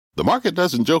The market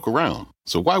doesn't joke around,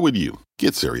 so why would you?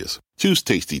 Get serious. Choose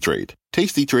Tasty Trade.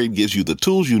 Tasty Trade gives you the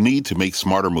tools you need to make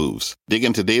smarter moves. Dig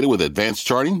into data with advanced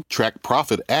charting, track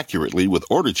profit accurately with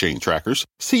order chain trackers,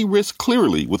 see risk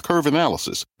clearly with curve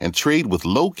analysis, and trade with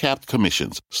low-capped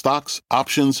commissions, stocks,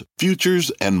 options,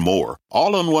 futures, and more.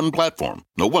 All on one platform.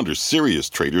 No wonder serious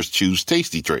traders choose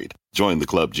Tasty Trade. Join the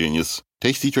club, genius.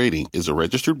 Tasty Trading is a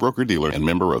registered broker-dealer and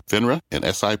member of FINRA and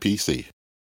SIPC.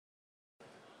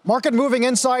 Market moving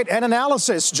insight and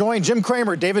analysis. Join Jim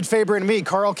Cramer, David Faber, and me,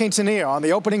 Carl Quintanilla, on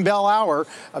the opening bell hour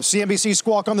of CNBC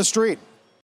Squawk on the Street.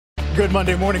 Good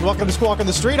Monday morning. Welcome to Squawk on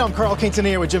the Street. I'm Carl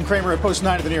Quintanilla with Jim Cramer at Post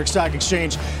 9 of the New York Stock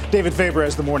Exchange. David Faber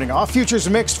has the morning off. Futures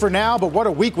mixed for now, but what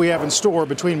a week we have in store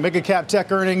between mega-cap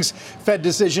tech earnings, Fed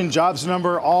decision, jobs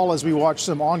number, all as we watch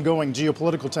some ongoing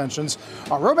geopolitical tensions.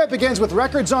 Our roadmap begins with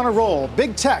records on a roll.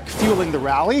 Big tech fueling the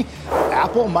rally.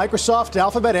 Apple, Microsoft,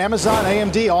 Alphabet, Amazon,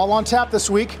 AMD all on tap this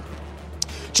week.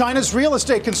 China's real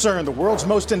estate concern, the world's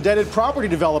most indebted property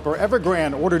developer,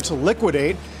 Evergrande, ordered to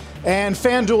liquidate. And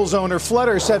FanDuel's owner,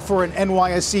 Flutter, set for an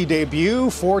NYSE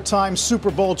debut. Four-time Super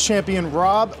Bowl champion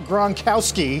Rob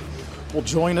Gronkowski will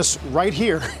join us right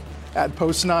here at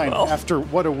Post 9 after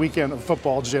what a weekend of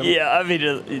football, Jim. Yeah, I mean,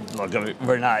 look,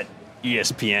 we're not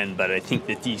ESPN, but I think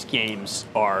that these games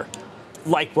are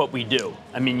like what we do.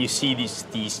 I mean, you see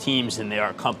these teams, and they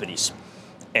are companies.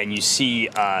 And you see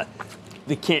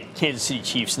the Kansas City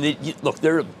Chiefs. And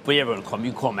they're whatever you call them.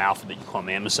 You call them Alphabet, you call them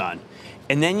Amazon.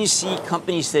 And then you see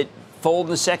companies that fold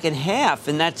in the second half,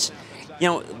 and that's,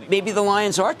 maybe the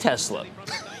Lions are Tesla.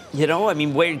 I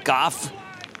mean, Wade Goff,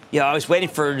 I was waiting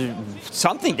for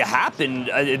something to happen,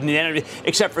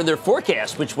 except for their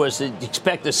forecast, which was to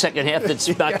expect a second half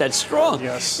that's not that strong.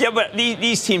 Yes. Yeah, but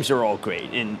these teams are all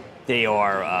great, and they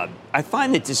are. I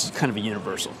find that this is kind of a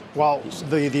universal. Well,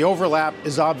 the overlap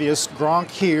is obvious. Gronk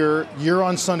here, you're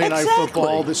on Sunday Night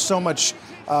Football. There's so much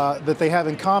that they have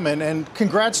in common. And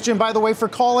congrats, Jim, by the way, for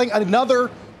calling another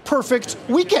perfect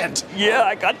weekend. Yeah,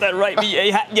 I got that right.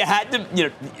 You had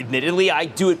to, admittedly, I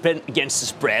do it against the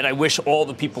spread. I wish all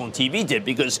the people on TV did,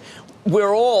 because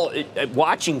we're all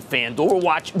watching FanDuel.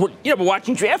 We're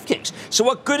watching DraftKings. So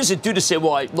what good does it do to say,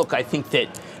 well, I think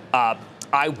that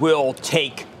I will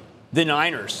take the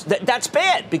Niners? That's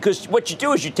bad, because what you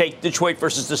do is you take Detroit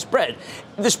versus the spread.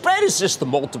 The spread is just the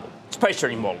multiple. It's price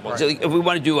trading multiple. Right. So if we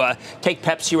want to do take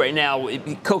Pepsi right now,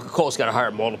 Coca-Cola's got a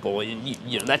higher multiple.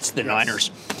 That's the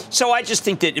Niners. So I just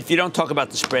think that if you don't talk about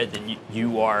the spread, then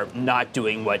you are not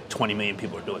doing what 20 million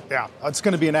people are doing. Yeah, it's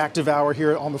going to be an active hour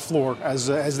here on the floor as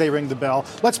they ring the bell.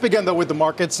 Let's begin, though, with the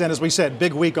markets. And as we said,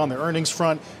 big week on the earnings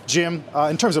front. Jim,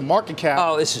 in terms of market cap.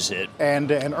 Oh, this is it.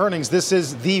 And earnings, this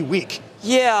is the week.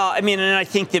 Yeah, I mean, and I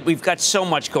think that we've got so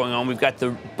much going on. We've got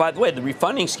by the way, the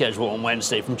refunding schedule on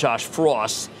Wednesday from Josh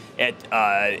Frost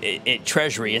at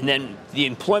Treasury, and then the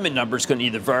employment number is going to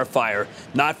either verify or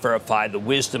not verify the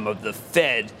wisdom of the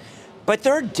Fed. But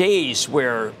there are days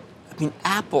where,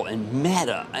 Apple and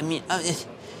Meta,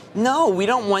 no, we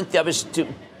don't want them to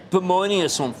bemoaning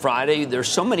us on Friday. There's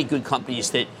so many good companies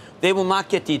that they will not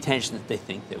get the attention that they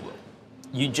think they will.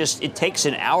 It takes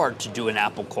an hour to do an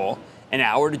Apple call, an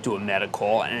hour to do a Meta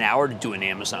call, and an hour to do an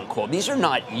Amazon call. These are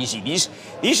not easy.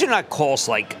 These are not calls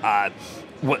like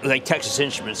Texas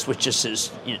Instruments, which just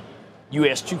says, you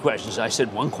asked two questions, I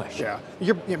said one question.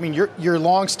 Yeah, your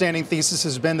long-standing thesis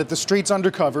has been that the street's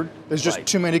undercovered. There's just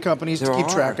too many companies to keep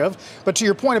track of. But to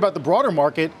your point about the broader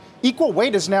market, equal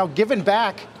weight has now given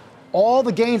back all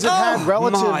the gains it had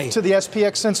relative to the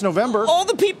SPX since November. All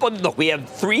the people, look, we have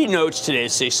 3 notes today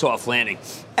that say soft landing.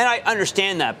 And I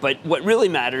understand that, but what really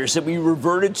matters is that we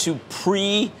reverted to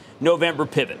pre-November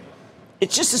pivot.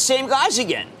 It's just the same guys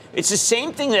again. It's the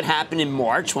same thing that happened in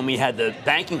March when we had the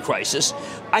banking crisis.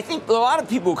 I think a lot of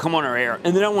people come on our air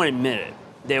and they don't want to admit it.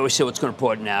 They always say, well, it's going to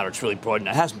broaden out, or it's really broadened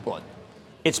out. It hasn't broadened.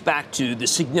 It's back to the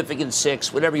significant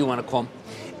 6, whatever you want to call them.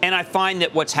 And I find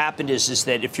that what's happened is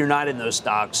that if you're not in those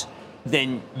stocks,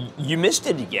 then you missed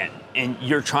it again, and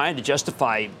you're trying to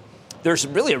justify. There's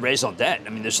really a raison d'etre.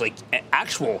 There's like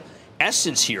actual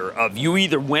essence here of you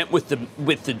either went with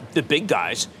the big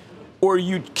guys, or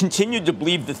you continued to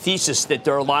believe the thesis that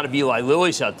there are a lot of Eli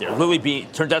Lillys out there. Lilly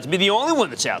turned out to be the only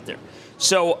one that's out there.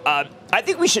 So I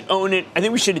think we should own it. I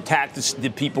think we should attack the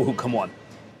people who come on,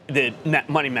 the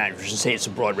money managers, and say it's a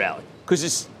broad rally, because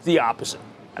it's the opposite.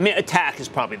 Attack is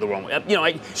probably the wrong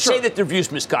way. Say that their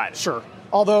view's misguided. Sure.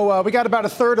 Although we got about a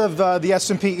third of the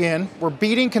S&P in. We're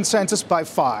beating consensus by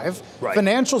 5. Right.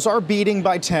 Financials are beating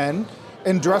by 10.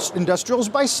 Industrials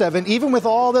by 7. Even with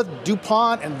all the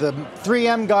DuPont and the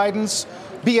 3M guidance,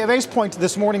 BofA's point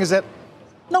this morning is that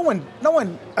No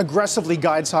one aggressively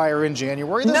guides higher in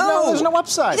January. There's no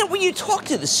upside. You know, when you talk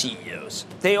to the CEOs,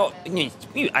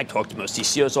 I talk to most of these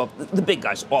CEOs, the big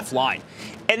guys, offline,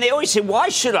 and they always say, why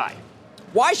should I?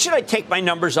 Why should I take my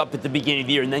numbers up at the beginning of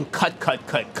the year and then cut?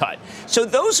 So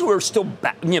those who are still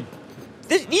back,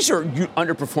 these are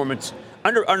underperformance,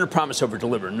 under promise, over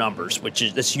deliver numbers, which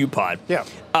is this UPOD. Yeah.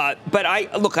 But I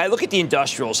look at the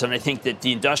industrials, and I think that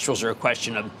the industrials are a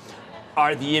question of,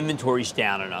 are the inventories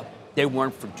down enough? They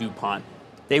weren't for DuPont.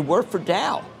 They were for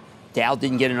Dow. Dow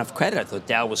didn't get enough credit. I thought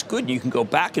Dow was good. You can go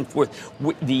back and forth.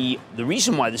 The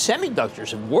reason why the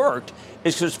semiconductors have worked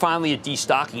is because it's finally a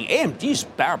destocking. AMD's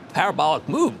parabolic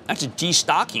move. That's a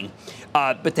destocking.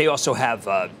 But they also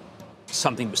have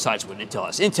something besides what Intel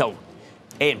has.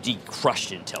 AMD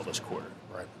crushed Intel this quarter.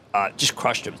 Right. Just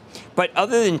crushed them. But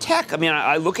other than tech, I mean,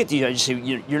 I look at these, I just say,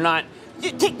 you're not.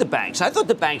 You take the banks. I thought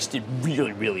the banks did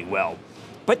really, really well.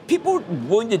 But people are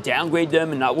willing to downgrade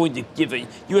them and not willing to give a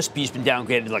USB's been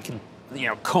downgraded, like,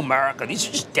 Comerica. These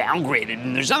are just downgraded,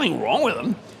 and there's nothing wrong with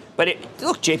them. But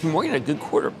look, JP Morgan had a good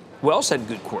quarter. Wells had a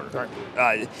good quarter.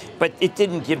 Right. But it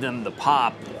didn't give them the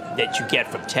pop that you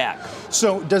get from tech.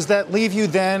 So does that leave you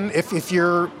then, if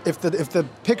the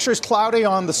picture's cloudy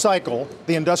on the cycle,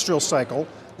 the industrial cycle,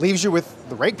 leaves you with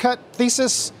the rate cut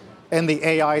thesis and the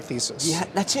AI thesis? Yeah,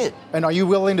 that's it. And are you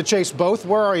willing to chase both?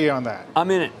 Where are you on that? I'm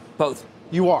in it, both.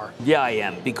 You are? Yeah, I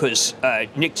am, because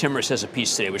Nick Timmerman has a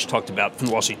piece today which talked about, from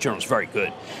the Wall Street Journal, it's very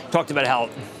good, talked about how,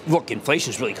 look,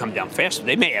 inflation's really come down faster.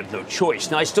 They may have no choice.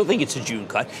 Now, I still think it's a June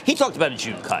cut. He talked about a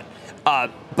June cut.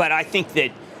 But I think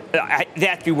that they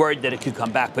have to be worried that it could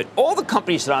come back. But all the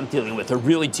companies that I'm dealing with are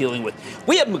really dealing with,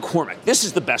 we have McCormick. This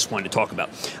is the best one to talk about.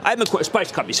 I have McCormick, spice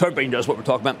company, so everybody knows what we're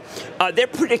talking about. They're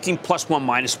predicting +1,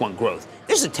 -1 growth.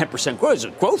 This is a 10% growth. It's a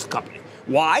growth company.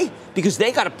 Why? Because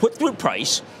they got to put through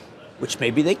price, which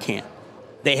maybe they can't.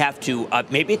 They have to,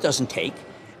 maybe it doesn't take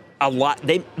a lot.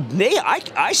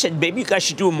 I said maybe you guys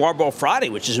should do a Marlboro Friday,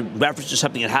 which is a reference to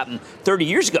something that happened 30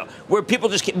 years ago, where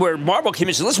where Marlboro came in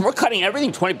and said, listen, we're cutting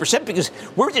everything 20% because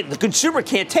the consumer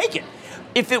can't take it.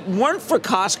 If it weren't for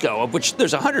Costco, of which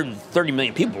there's 130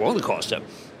 million people on the Costco,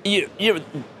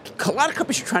 a lot of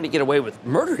companies are trying to get away with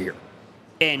murder here.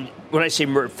 And when I say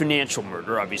murder, financial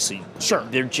murder, obviously, sure,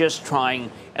 they're just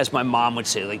trying, as my mom would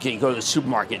say, like, you go to the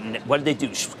supermarket, and what do they do?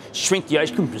 Shrink the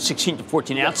ice cream from 16 to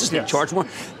 14 ounces, yes. They charge more.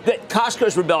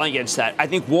 Costco's rebelling against that. I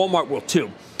think Walmart will too.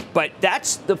 But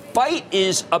the fight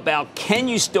is about, can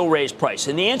you still raise price?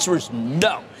 And the answer is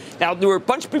no. Now, there were a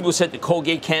bunch of people who said that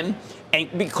Colgate can,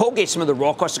 and Colgate, some of the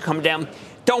raw costs are coming down.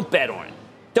 Don't bet on it.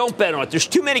 Don't bet on it. There's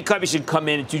too many companies that can come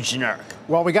in and do generic.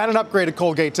 Well, we got an upgrade at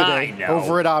Colgate today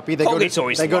over at Oppie.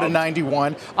 They go to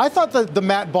 91. I thought the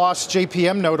Matt Boss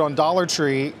JPM note on Dollar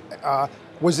Tree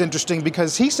was interesting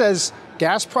because he says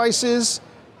gas prices,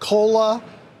 cola,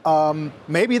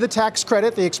 maybe the tax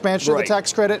credit, the expansion of the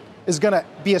tax credit is going to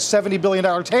be a $70 billion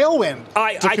tailwind.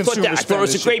 I thought it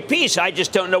was a great piece. I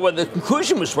just don't know whether the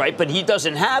conclusion was right, but he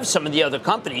doesn't have some of the other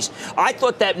companies. I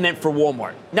thought that meant for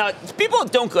Walmart. Now, people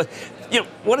don't go.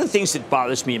 One of the things that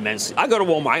bothers me immensely, I go to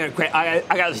Walmart.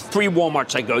 I got 3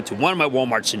 Walmarts I go to. One of my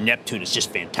Walmarts in Neptune is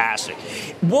just fantastic.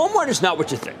 Walmart is not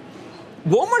what you think.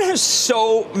 Walmart has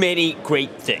so many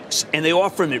great things, and they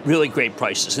offer them at really great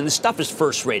prices. And the stuff is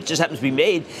first rate. It just happens to be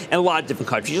made in a lot of different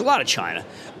countries, a lot of China.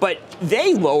 But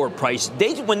they lower prices.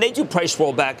 When they do price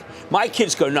rollback, my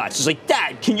kids go nuts. It's like,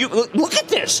 Dad, can you look at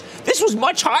this? This was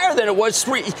much higher than it was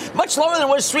much lower than it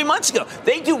was 3 months ago.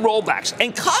 They do rollbacks.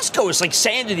 And Costco is like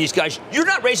saying to these guys, you're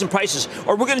not raising prices,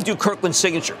 or we're going to do Kirkland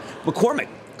Signature. McCormick,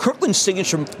 Kirkland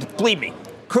Signature, believe me,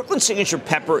 Kirkland Signature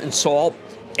pepper and salt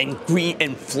and green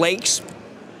and flakes,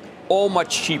 all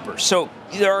much cheaper. So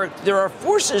there are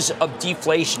forces of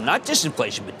deflation, not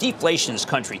disinflation, but deflation in this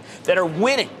country that are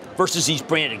winning versus these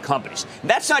branded companies. And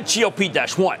that's not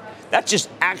GOP-1. That's just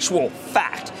actual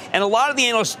fact. And a lot of the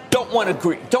analysts don't want to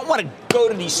agree, don't want to go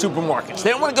to these supermarkets.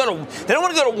 They don't want to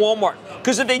go to Walmart,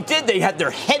 because if they did, they had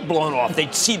their head blown off.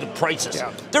 They'd see the prices.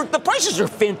 Yeah. The prices are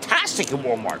fantastic at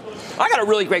Walmart. I got a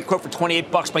really great quote for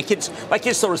 $28. My kids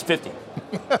thought it was $50.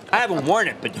 I haven't worn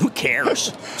it, but who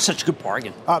cares? Such a good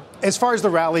bargain. As far as the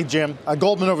rally, Jim,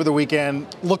 Goldman over the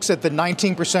weekend looks at the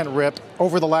 19% rip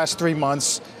over the last 3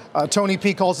 months. Tony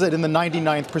P calls it in the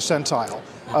 99th percentile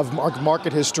of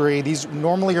market history. These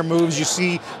normally are moves you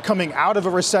see coming out of a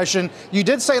recession. You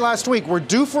did say last week we're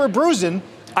due for a bruising,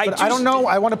 but I don't know.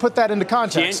 I want to put that into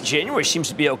context. January seems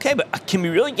to be okay, but can we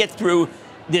really get through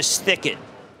this thicket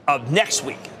of next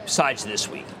week besides this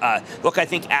week? Look, I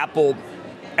think Apple,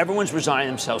 everyone's resigning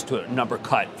themselves to a number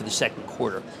cut for the second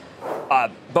quarter.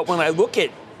 But when I look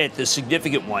at the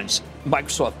significant ones,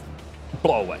 Microsoft,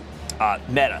 blow away.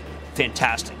 Meta,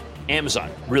 fantastic. Amazon,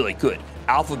 really good.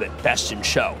 Alphabet, best in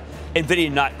show.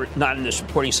 NVIDIA, not in this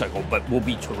reporting cycle, but will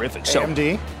be terrific. So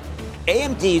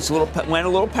AMD went a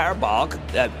little parabolic,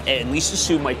 and Lisa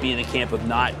Su might be in the camp of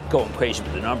not going crazy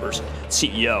with the numbers.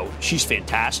 CEO, she's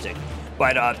fantastic.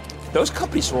 But those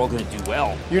companies are all going to do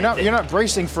well. You're not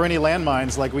bracing for any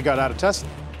landmines like we got out of Tesla.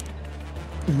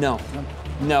 No,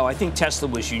 I think Tesla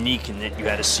was unique in that you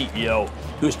had a CEO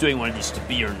who was doing one of these to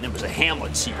be, or it was a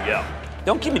Hamlet CEO.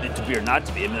 Don't give me the to be or not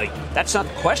to be. I mean, like, that's not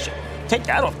the question. Take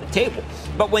that off the table.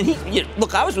 But when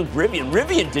look, I was with Rivian.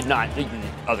 Rivian did not, the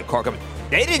other car company,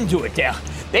 they didn't do it down.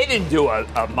 They didn't do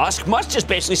a Musk. Musk just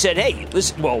basically said, hey,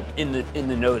 listen, well, in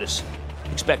the notice,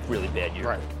 expect really bad year.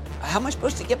 Right. How am I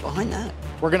supposed to get behind that?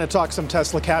 We're going to talk some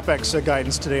Tesla CapEx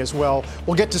guidance today as well.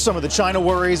 We'll get to some of the China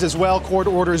worries as well. Court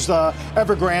orders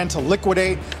Evergrande to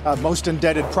liquidate most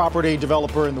indebted property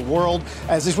developer in the world.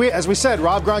 As we said,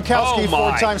 Rob Gronkowski,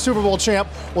 four-time Super Bowl champ,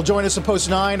 will join us at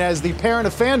Post 9 as the parent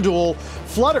of FanDuel,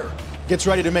 Flutter, gets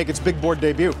ready to make its big board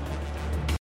debut.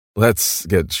 Let's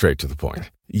get straight to the point.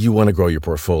 You want to grow your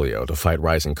portfolio to fight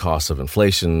rising costs of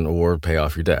inflation or pay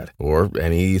off your debt or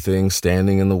anything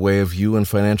standing in the way of you and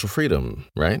financial freedom,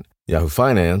 right? Yahoo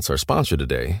Finance, our sponsor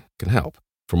today, can help.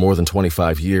 For more than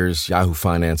 25 years, Yahoo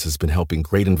Finance has been helping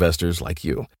great investors like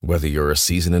you. Whether you're a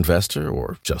seasoned investor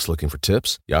or just looking for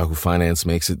tips, Yahoo Finance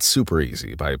makes it super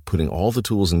easy by putting all the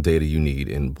tools and data you need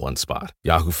in one spot.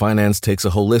 Yahoo Finance takes a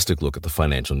holistic look at the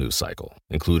financial news cycle,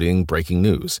 including breaking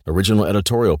news, original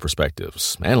editorial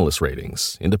perspectives, analyst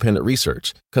ratings, independent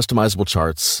research, customizable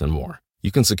charts, and more. You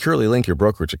can securely link your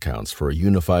brokerage accounts for a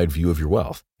unified view of your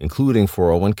wealth, including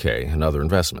 401k and other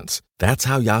investments. That's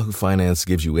how Yahoo Finance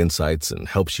gives you insights and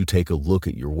helps you take a look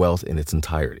at your wealth in its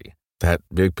entirety. That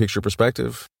big picture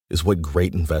perspective is what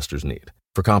great investors need.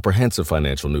 For comprehensive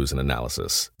financial news and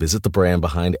analysis, visit the brand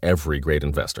behind every great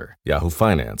investor,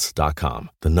 yahoofinance.com,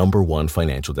 the #1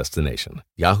 financial destination,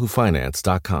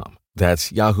 yahoofinance.com.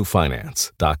 That's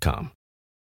yahoofinance.com.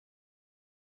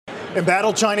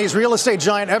 Embattled Chinese real estate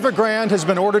giant Evergrande has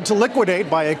been ordered to liquidate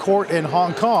by a court in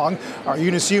Hong Kong. Our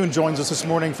Eunice Yoon joins us this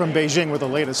morning from Beijing with the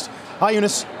latest. Hi,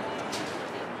 Eunice.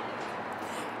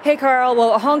 Hey, Carl.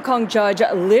 Well, a Hong Kong judge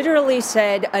literally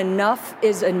said enough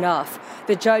is enough.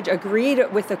 The judge agreed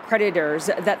with the creditors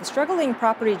that the struggling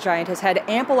property giant has had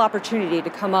ample opportunity to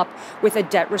come up with a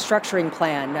debt restructuring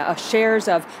plan. Shares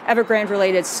of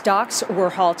Evergrande-related stocks were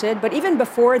halted, but even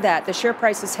before that, the share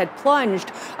prices had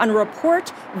plunged on a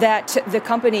report that the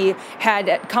company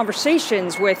had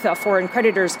conversations with foreign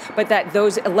creditors, but that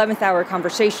those 11th-hour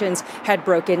conversations had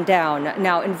broken down.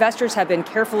 Now, investors have been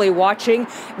carefully watching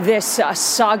this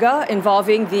saga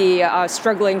involving the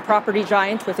struggling property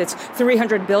giant with its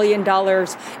 $300 billion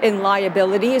in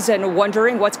liabilities and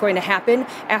wondering what's going to happen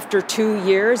after 2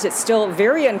 years. It's still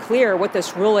very unclear what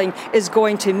this ruling is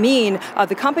going to mean.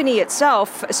 The company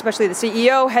itself, especially the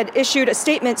CEO, had issued a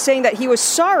statement saying that he was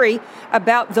sorry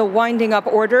about the winding up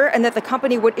order and that the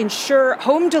company would ensure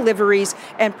home deliveries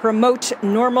and promote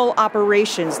normal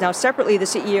operations. Now, separately, the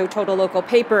CEO told a local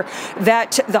paper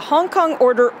that the Hong Kong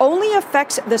order only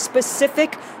affects the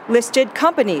specific listed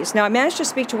companies. Now, I managed to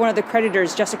speak to one of the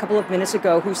creditors just a couple of minutes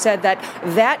ago who said that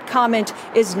that comment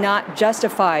is not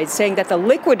justified, saying that the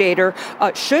liquidator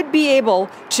should be able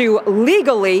to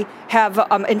legally have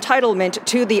entitlement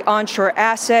to the onshore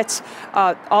assets.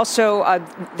 Also,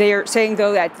 they're saying,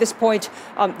 though, that at this point,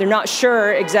 they're not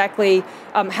sure exactly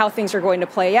how things are going to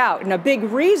play out. And a big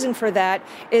reason for that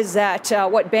is that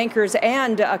what bankers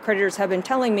and creditors have been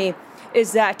telling me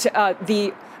is that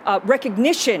the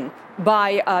recognition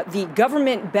by the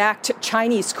government-backed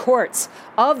Chinese courts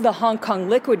of the Hong Kong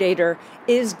liquidator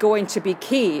is going to be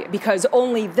key, because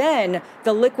only then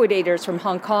the liquidators from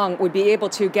Hong Kong would be able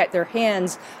to get their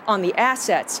hands on the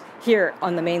assets here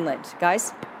on the mainland.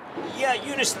 Guys? Yeah,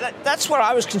 Eunice, that's what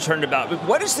I was concerned about. But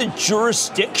what is the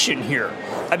jurisdiction here?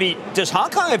 I mean, does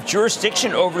Hong Kong have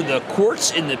jurisdiction over the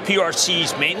courts in the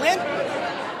PRC's mainland?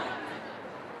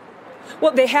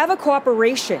 Well, they have a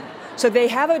cooperation. So they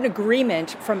have an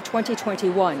agreement from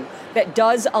 2021 that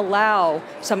does allow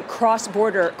some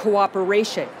cross-border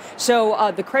cooperation.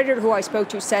 So the creditor who I spoke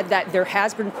to said that there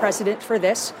has been precedent for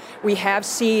this. We have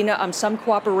seen some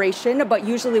cooperation, but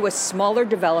usually with smaller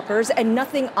developers and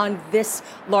nothing on this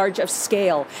large of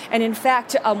scale. And in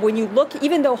fact, when you look,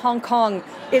 even though Hong Kong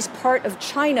is part of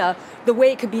China, the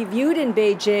way it could be viewed in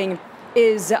Beijing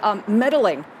is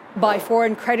meddling by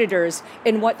foreign creditors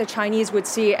in what the Chinese would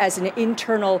see as an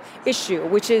internal issue,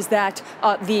 which is that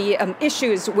the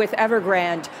issues with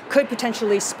Evergrande could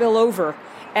potentially spill over,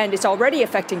 and it's already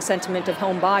affecting sentiment of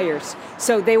home buyers.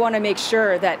 So they want to make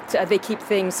sure that they keep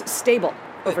things stable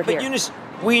over here. But Eunice,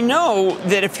 we know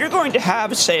that if you're going to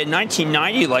have, say, a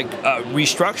 1990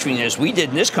 restructuring as we did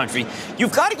in this country,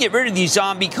 you've got to get rid of these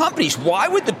zombie companies. Why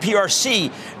would the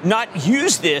PRC not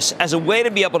use this as a way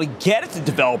to be able to get at the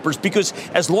developers? Because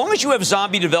as long as you have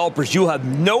zombie developers, you have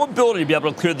no ability to be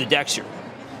able to clear the decks here.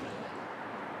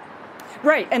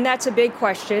 Right, and that's a big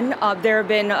question. There have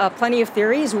been plenty of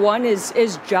theories. One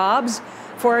is jobs,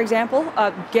 for example,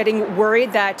 getting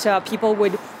worried that people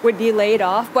would be laid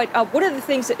off. But one of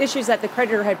the issues that the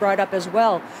creditor had brought up as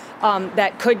well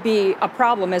that could be a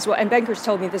problem as well, and bankers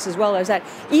told me this as well, is that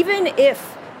even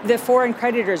if the foreign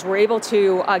creditors were able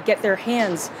to get their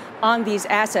hands on these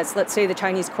assets, let's say the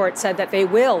Chinese court said that they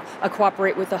will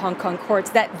cooperate with the Hong Kong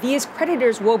courts, that these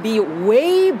creditors will be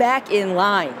way back in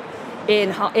line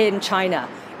in China,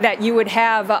 that you would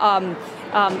have,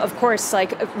 of course,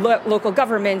 like local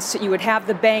governments, you would have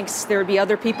the banks, there would be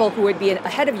other people who would be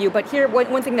ahead of you. But here,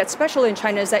 one thing that's special in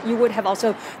China is that you would have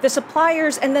also the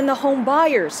suppliers and then the home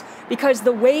buyers, because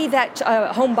the way that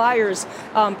home buyers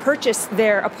purchase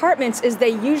their apartments is they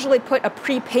usually put a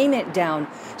prepayment down.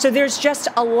 So there's just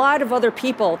a lot of other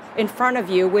people in front of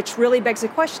you, which really begs the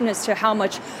question as to how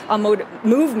much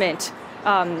movement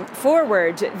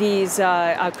forward these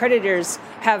creditors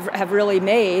have really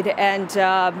made, and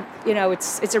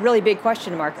it's a really big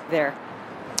question mark there.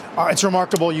 It's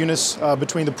remarkable, Eunice,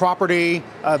 between the property,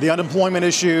 the unemployment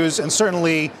issues, and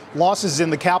certainly losses in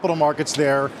the capital markets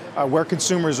there, where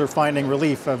consumers are finding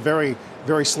relief. Very,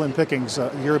 very slim pickings.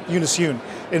 Eunice Yoon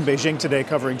in Beijing today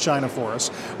covering China for us.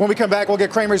 When we come back, we'll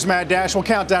get Cramer's Mad Dash. We'll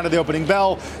count down to the opening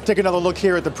bell, take another look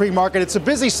here at the pre-market. It's a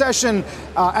busy session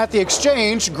at the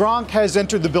exchange. Gronk has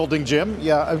entered the building, Jim,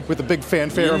 with a big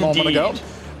fanfare a moment ago.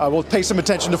 We'll pay some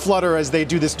attention to Flutter as they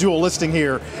do this dual listing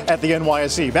here at the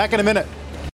NYSE. Back in a minute.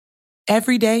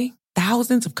 Every day,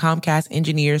 thousands of Comcast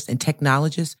engineers and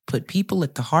technologists put people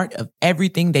at the heart of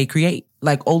everything they create.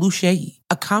 Like Oluseyi,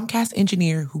 a Comcast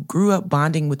engineer who grew up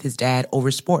bonding with his dad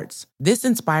over sports. This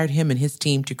inspired him and his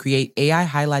team to create AI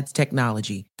Highlights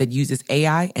technology that uses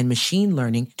AI and machine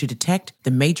learning to detect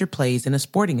the major plays in a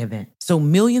sporting event, so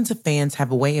millions of fans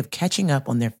have a way of catching up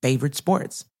on their favorite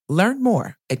sports. Learn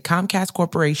more at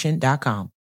ComcastCorporation.com.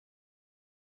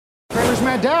 Cramer's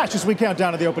Mad Dash as we count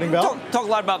down to the opening bell. Talk a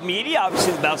lot about media,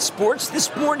 obviously about sports.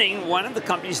 This morning, one of the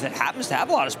companies that happens to have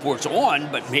a lot of sports on,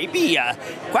 but maybe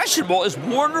questionable, is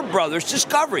Warner Brothers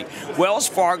Discovery. Wells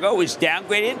Fargo is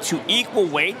downgraded to equal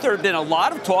weight. There have been a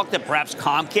lot of talk that perhaps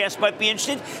Comcast might be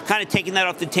interested, kind of taking that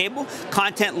off the table.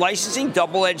 Content licensing,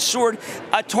 double-edged sword.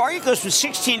 Target goes from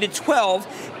 16 to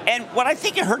 12. And what I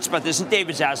think it hurts about this, and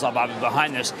David Zaslav, I'll be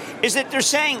behind this, is that they're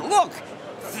saying, look,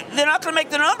 they're not going to make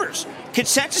the numbers.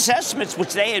 Consensus estimates,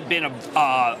 which they had been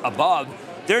above,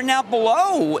 they're now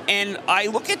below. And I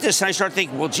look at this and I start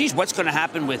thinking, well, geez, what's going to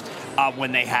happen with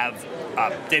when they have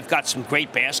they've got some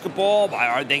great basketball?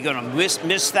 Are they going to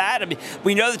miss that? I mean,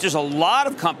 we know that there's a lot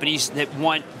of companies that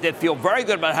feel very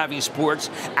good about having sports.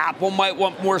 Apple might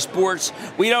want more sports.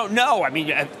 We don't know. I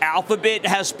mean, Alphabet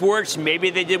has sports.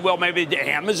 Maybe they did well. Maybe they did.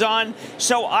 Amazon.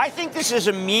 So I think this is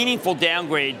a meaningful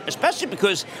downgrade, especially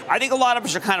because I think a lot of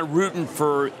us are kind of rooting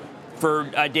for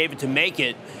David to make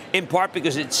it, in part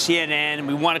because it's CNN and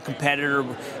we want a competitor.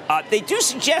 They do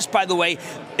suggest, by the way,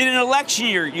 in an election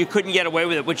year, you couldn't get away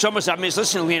with it, which almost, I was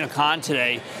listening to Lena Khan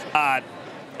today I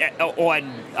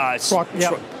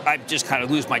just kind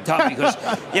of lose my tongue because,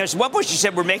 so one point she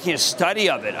said we're making a study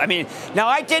of it. I mean, now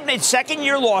I did my second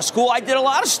year law school. I did a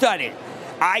lot of studying.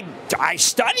 I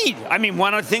studied. I mean,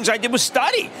 one of the things I did was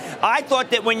study. I thought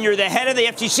that when you're the head of the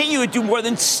FTC, you would do more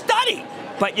than study.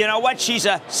 But you know what? She's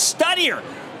a studier.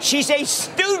 She's a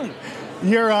student.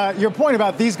 Your point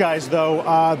about these guys,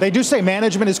 though, they do say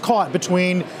management is caught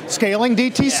between scaling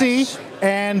DTC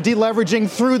and deleveraging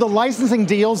through the licensing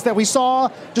deals that we saw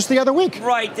just the other week.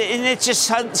 Right, and it just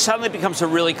suddenly becomes a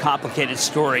really complicated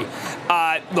story.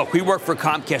 Look, we work for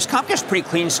Comcast. Comcast is a pretty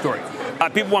clean story.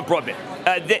 People want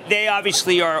broadband. They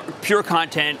obviously are pure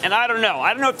content, and I don't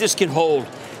know if this can hold.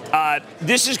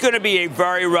 This is going to be a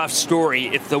very rough story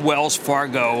if the Wells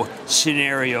Fargo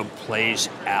scenario plays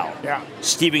out. Yeah.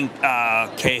 Stephen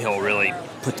Cahill really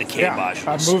put the kibosh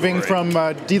on the moving from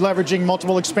deleveraging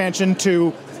multiple expansion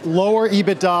to lower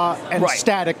EBITDA and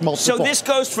static multiple. So this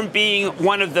goes from being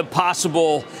one of the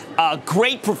possible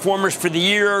great performers for the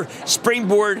year,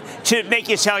 springboard, to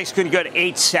making it sound like it's going to go to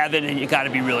 8-7, and you got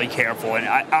to be really careful. And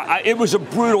it was a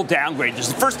brutal downgrade. This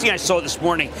is the first thing I saw this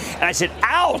morning, and I said,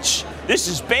 ouch, this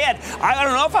is bad. I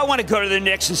don't know if I want to go to the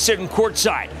Knicks and sit in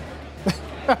courtside.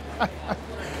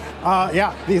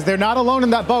 They're not alone in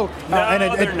that boat.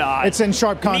 No, they're not. It's in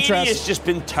sharp contrast. Media's just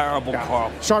been terrible,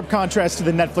 Carl. Sharp contrast to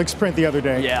the Netflix print the other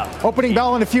day. Yeah. Opening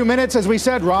bell in a few minutes. As we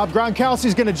said, Rob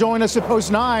Gronkowski's going to join us at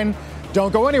Post 9.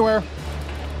 Don't go anywhere.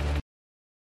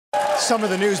 Some of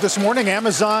the news this morning,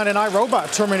 Amazon and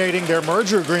iRobot terminating their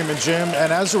merger agreement, Jim.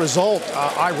 And as a result,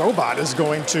 iRobot is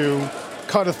going to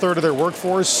cut a third of their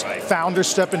workforce. Right. Founder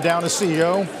stepping down as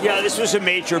CEO. Yeah, this was a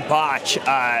major botch.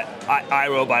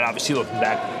 iRobot, obviously, looking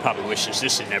back, probably wishes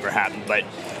this had never happened. But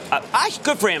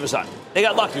good for Amazon. They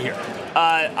got lucky here.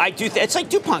 It's like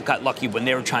DuPont got lucky when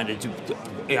they were trying to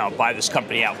buy this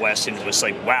company out west, and it was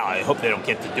like, wow, I hope they don't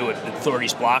get to do it. The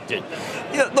authorities blocked it.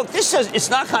 Look, it's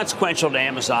not consequential to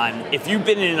Amazon. If you've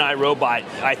been in iRobot,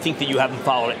 I think that you haven't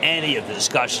followed any of the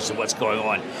discussions of what's going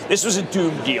on. This was a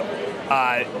doomed deal.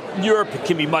 Europe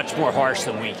can be much more harsh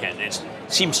than we can. It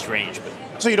seems strange, but.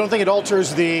 So you don't think it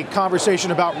alters the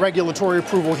conversation about regulatory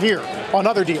approval here on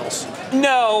other deals?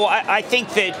 No, I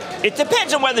think that it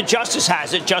depends on whether Justice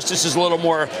has it. Justice is a little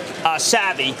more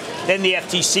savvy than the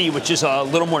FTC, which is a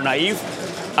little more naive.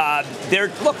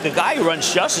 The guy who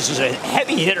runs Justice is a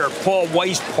heavy hitter, Paul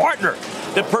Weiss' partner.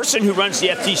 The person who runs the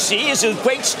FTC is a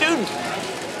great student.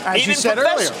 As you said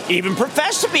earlier. Even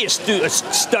professed to be a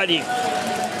studying.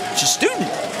 She's a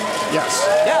student. Yes.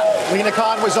 Yeah. Lena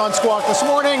Khan was on Squawk this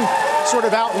morning, sort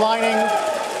of outlining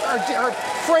or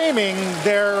framing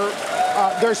their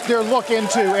look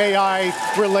into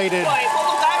AI-related. Right.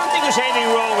 Well, look, I don't think there's anything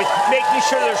wrong with making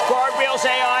sure there's guardrails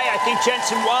AI. I think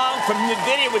Jensen Huang from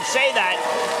NVIDIA would say that.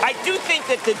 I do think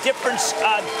that the difference,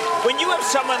 when you have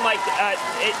someone like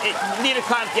Lena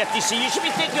Khan at the FTC, you should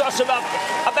be thinking also about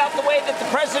the way that the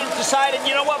president decided,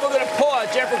 you know what, we're going to pause,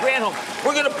 Jeffrey Granholm,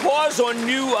 we're going to pause on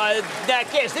new nat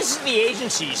gas. This is the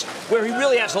agencies where he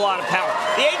really has a lot of power.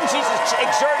 The agencies is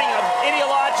exerting an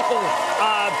ideological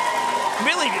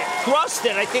really thrust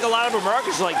that I think a lot of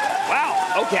Americans are like,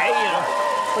 wow, okay,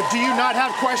 But do you not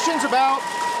have questions about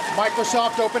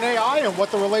Microsoft OpenAI and what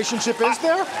the relationship is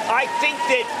there? I think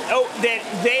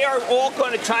that they are all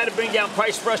going to try to bring down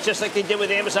price for us, just like they did with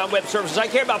Amazon Web Services. I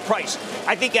care about price.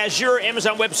 I think Azure,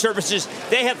 Amazon Web Services,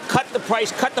 they have cut the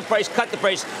price.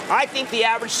 I think the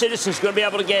average citizen is going to be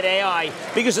able to get AI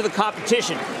because of the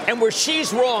competition. And where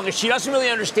she's wrong is she doesn't really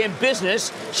understand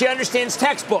business. She understands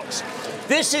textbooks.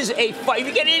 This is a fight. If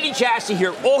you get Andy Jassy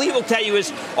here, all he will tell you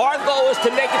is our goal is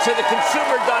to make it so the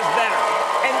consumer does better.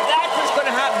 And that's what's going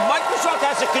to happen. Microsoft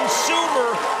has a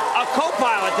consumer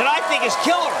co-pilot that I think is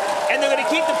killer. And they're going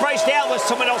to keep the price down, let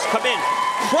someone else come in.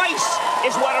 Price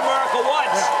is what America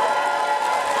wants.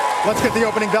 Let's get the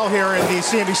opening bell here in the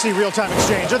CNBC Real-Time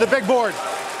Exchange. On the big board,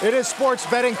 it is sports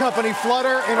betting company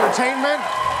Flutter Entertainment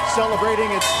celebrating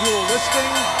its dual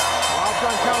listing. Rob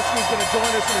Gronkowski is going to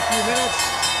join us in a few minutes.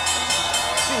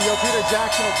 CEO Peter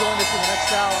Jackson will join us in the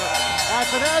next hour. At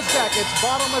the NASDAQ, it's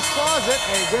Bottomless Closet,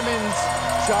 a women's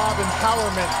job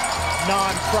empowerment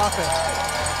nonprofit.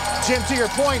 Jim, to your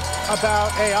point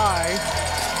about AI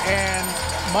and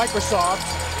Microsoft,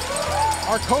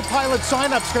 our Copilot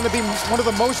sign-up's going to be one of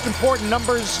the most important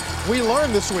numbers we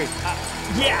learned this week.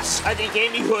 Yes, I think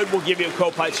Amy Hood will give you a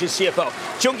Copilot. She's CFO.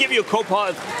 She'll give you a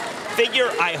Copilot figure,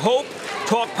 I hope.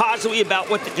 Talk positively about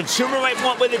what the consumer might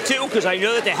want with it, too, because I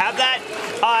know that they have that.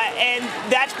 And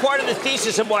that's part of the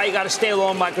thesis of why you got to stay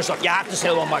along Microsoft. You have to stay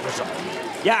along Microsoft.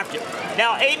 You have to.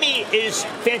 Now, Amy is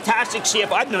fantastic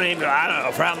CFO. I've known Amy, I don't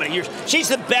know, for how many years. She's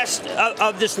the best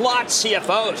of this lot's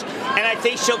CFOs. And I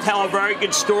think she'll tell a very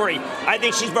good story. I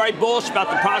think she's very bullish about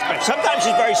the prospects. Sometimes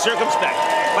she's very circumspect.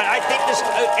 But I think this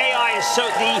AI is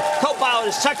the Copilot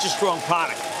is such a strong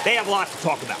product. They have a lot to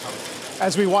talk about.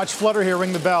 As we watch Flutter here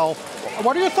ring the bell,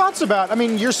 what are your thoughts about? I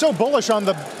mean, you're so bullish on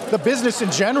the business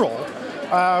in general,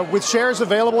 with shares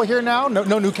available here now,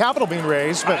 no new capital being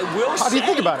raised. But how do you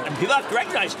think about it? People have to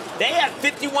recognize they have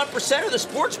 51% of the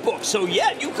sports book, so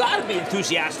yeah, you got to be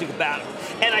enthusiastic about it.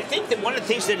 And I think that one of the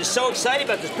things that is so exciting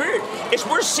about this period is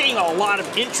we're seeing a lot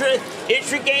of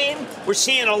intra-game. We're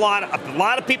seeing a lot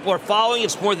of people are following.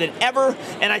 It's more than ever,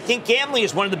 and I think gambling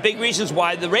is one of the big reasons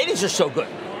why the ratings are so good,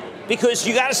 because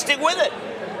you got to stick with it.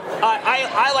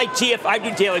 I like TF. I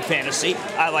do daily fantasy.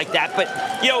 I like that. But,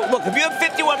 look, if you have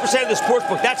 51% of the sports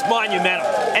book, that's monumental.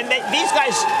 And these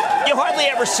guys, you hardly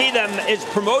ever see them as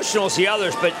promotional as the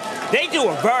others, but they do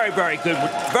a very, very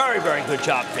good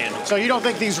job, FanDuel. So you don't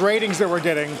think these ratings that we're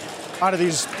getting out of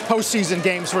these postseason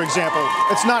games, for example,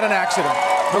 it's not an accident?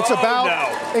 It's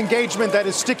about engagement that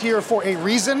is stickier for a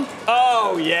reason?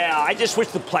 Oh, yeah. I just wish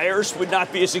the players would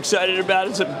not be as excited about it.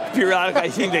 It's a periodic, I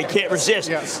think they can't resist.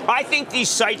 Yes. I think these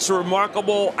sites are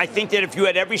remarkable. I think that if you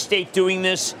had every state doing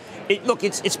this,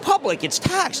 it's public, it's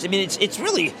taxed. I mean, it's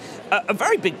really a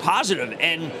very big positive.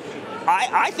 And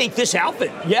I think this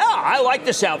outfit, I like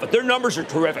this outfit. Their numbers are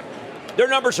terrific. Their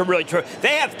numbers are really terrific.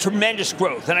 They have tremendous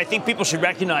growth, and I think people should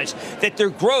recognize that their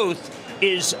growth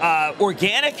is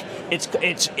organic.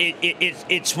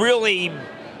 It's really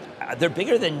they're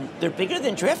bigger than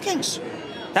DraftKings.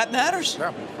 That matters.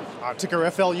 Yeah. Ticker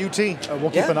FLUT.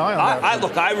 We'll keep an eye on that.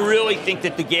 Look, I really think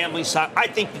that the gambling side, I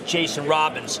think that Jason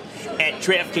Robbins at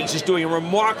DraftKings is doing a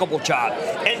remarkable job.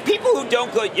 And people who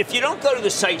don't go, if you don't go to the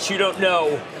sites, you don't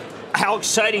know how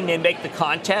exciting they make the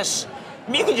contests.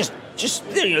 I mean, you can just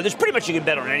there's pretty much you can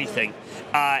bet on anything.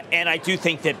 And I do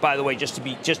think that, by the way, just to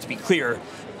be clear,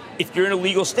 if you're in a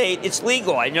legal state, it's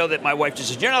legal. I know that my wife just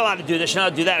says, you're not allowed to do this, you're not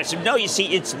allowed to do that. I said, no, you see,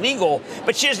 it's legal.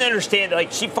 But she doesn't understand.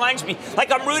 Like, she finds me,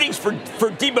 like I'm rooting for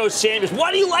Debo Samuels.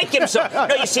 Why do you like him so?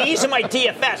 No, you see, he's in my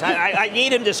DFS. I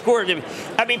need him to score.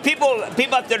 I mean, people have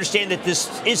to understand that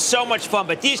this is so much fun.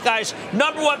 But these guys,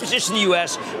 number one position in the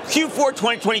U.S., Q4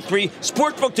 2023,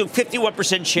 Sportsbook took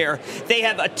 51% share. They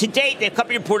have, to date, the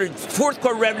company reported fourth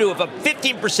quarter revenue of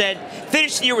 15%,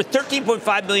 finished the year with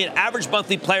 13.5 million average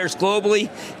monthly players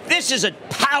globally. This is a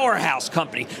powerhouse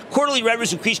company. Quarterly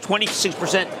revenues increased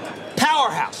 26%.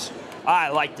 Powerhouse. I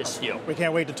like this deal. We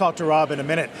can't wait to talk to Rob in a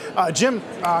minute. Jim,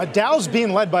 Dow's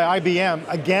being led by IBM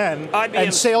again, and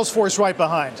Salesforce right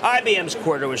behind. IBM's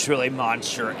quarter was really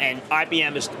monster, and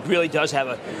IBM really does have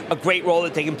a great role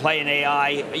that they can play in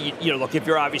AI. Look, if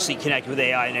you're obviously connected with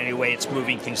AI in any way, it's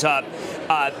moving things up.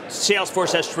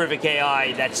 Salesforce has terrific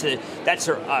AI. That's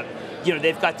their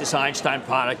they've got this Einstein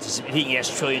product. He can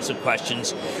ask trillions of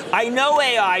questions. I know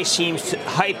AI seems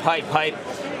hype,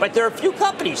 but there are a few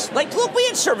companies. Like, look, we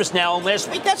had ServiceNow last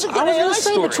week. That's a good AI story. I was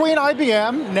going to say, between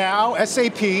IBM, now,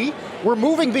 SAP, we're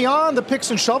moving beyond the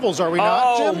picks and shovels, are we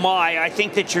not, Jim? Oh, my. I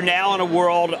think that you're now in a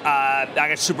world, I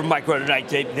got Supermicro tonight.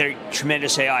 They're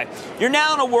tremendous AI. You're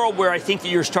now in a world where I think that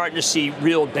you're starting to see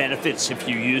real benefits if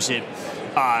you use it.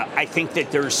 I think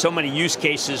that there's so many use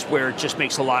cases where it just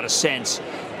makes a lot of sense.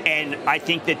 And I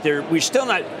think that we're still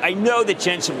not, I know that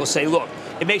Jensen will say, look,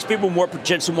 it makes people more,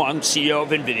 Jensen Huang, CEO of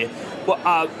NVIDIA,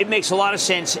 well, it makes a lot of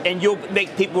sense, and you'll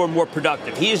make people more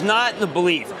productive. He is not in the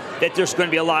belief that there's going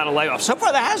to be a lot of layoffs. So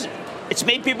far, there hasn't. It's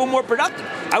made people more productive.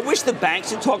 I wish the banks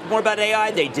had talked more about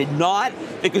AI. They did not.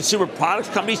 The consumer products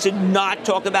companies did not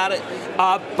talk about it.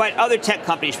 But other tech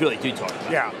companies really do talk about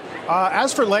it. Yeah.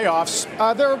 As for layoffs,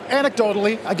 they're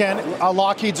anecdotally, again,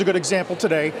 Lockheed's a good example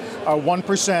today,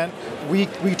 1%.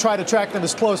 We try to track them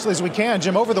as closely as we can.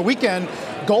 Jim, over the weekend,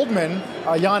 Goldman,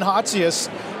 Jan Hatzius,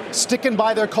 sticking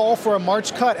by their call for a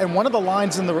March cut, and one of the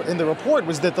lines in the report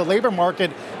was that the labor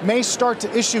market may start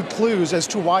to issue clues as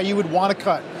to why you would want to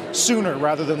cut sooner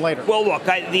rather than later. Well, look,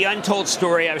 the untold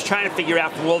story, I was trying to figure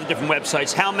out from all the different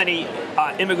websites how many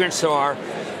immigrants there are,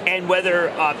 and whether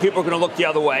people are going to look the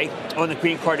other way on the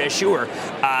green card issue. Or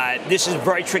this is a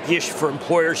very tricky issue for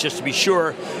employers, just to be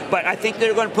sure. But I think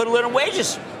they're going to put a lid on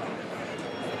wages.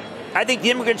 I think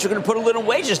the immigrants are going to put a lid on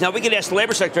wages. Now, we can ask the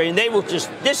labor secretary, and they will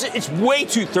it's way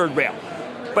too third rail.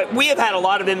 But we have had a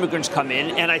lot of immigrants come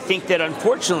in, and I think that,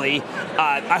 unfortunately,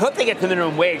 I hope they get the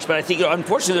minimum wage, but I think,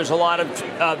 unfortunately, there's a lot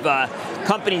of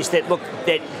companies that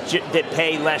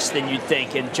pay less than you'd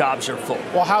think, and jobs are full.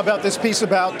 Well, how about this piece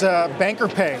about banker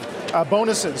pay,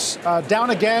 bonuses?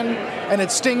 Down again, and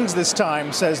it stings this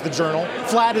time, says the Journal.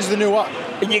 Flat is the new up.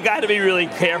 And you got to be really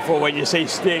careful when you say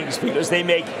stings, because they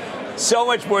make so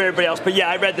much more than everybody else. But yeah,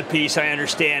 I read the piece. I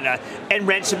understand. And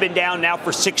rents have been down now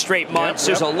for 6 straight months. Yep.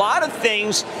 There's a lot of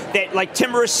things that, like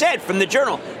Timur said from the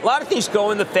Journal, a lot of things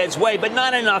go in the Fed's way, but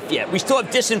not enough yet. We still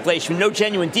have disinflation, no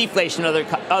genuine deflation other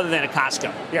than a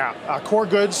Costco. Yeah, core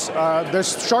goods.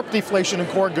 There's sharp deflation in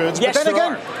core goods. Yes, but then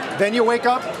again, then you wake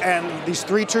up and these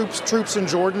 3 troops in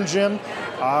Jordan, Jim,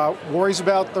 worries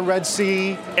about the Red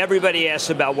Sea. Everybody asks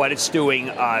about what it's doing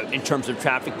in terms of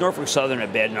traffic. Norfolk Southern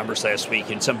had bad numbers last week,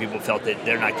 and some people felt that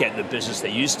they're not getting the business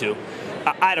they used to.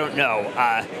 I don't know.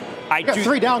 I got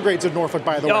 3 downgrades at Norfolk,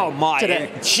 by the way. Oh, my.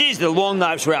 Today. Geez, the long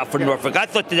knives were out for Norfolk. I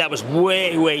thought that was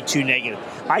way, way too negative.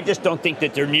 I just don't think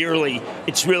that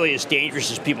it's really as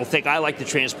dangerous as people think. I like the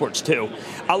transports, too.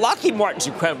 Lockheed Martin's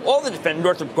incredible. All the defense,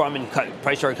 Northrop Grumman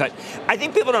price target cut. I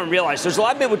think people don't realize there's a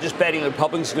lot of people just betting the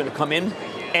Republicans are going to come in,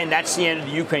 and that's the end of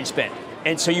the Ukraine spend.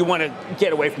 And so you want to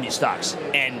get away from these stocks.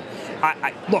 And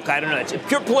look, I don't know. It's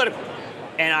pure political.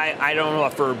 And I don't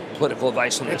offer political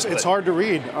advice on this. It's hard to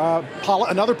read.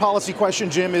 Another policy question,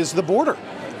 Jim, is the border.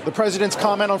 The president's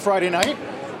comment on Friday night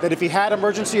that if he had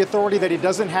emergency authority that he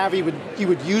doesn't have, he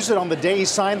would use it on the day he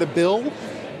signed the bill.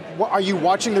 Are you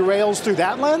watching the rails through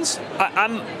that lens?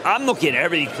 I'm looking at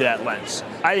everything through that lens.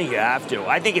 I think you have to.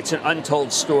 I think it's an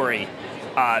untold story.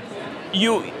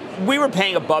 we were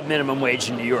paying above minimum wage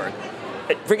in New York.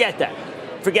 Forget that.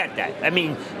 I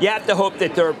mean, you have to hope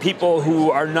that there are people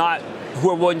who are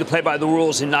willing to play by the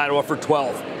rules and not offer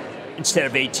 12 instead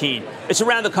of 18. It's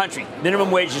around the country.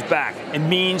 Minimum wage is back. It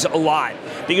means a lot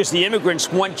because the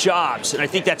immigrants want jobs, and I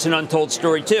think that's an untold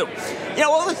story too.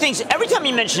 All the things, every time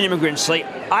you mention immigrants,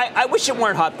 I wish it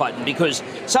weren't hot button because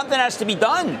something has to be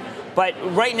done. But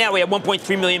right now we have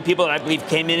 1.3 million people that I believe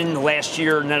came in the last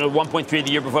year, and then 1.3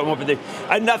 the year before.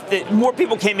 Enough that more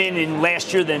people came in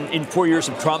last year than in 4 years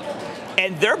of Trump,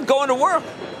 and they're going to work.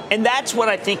 And that's what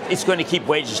I think is going to keep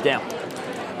wages down.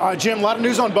 Jim, a lot of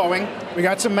news on Boeing. We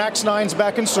got some MAX 9s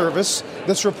back in service.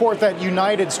 This report that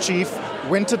United's chief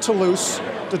went to Toulouse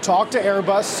to talk to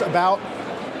Airbus about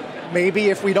maybe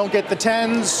if we don't get the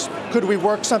 10s, could we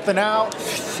work something out?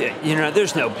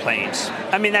 There's no planes.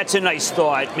 I mean, that's a nice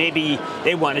thought. Maybe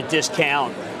they want a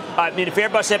discount. I mean, if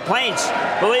Airbus had planes,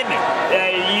 believe me,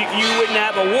 you wouldn't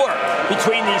have a war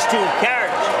between these two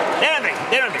carriers.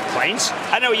 They don't make planes.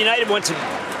 I know United wants to.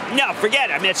 No, forget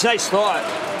it. I mean, it's a nice thought.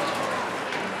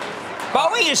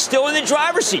 Boeing is still in the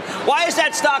driver's seat. Why is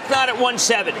that stock not at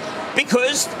 170?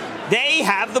 Because they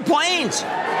have the planes.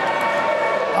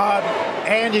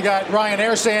 And you got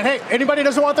Ryanair saying, hey, anybody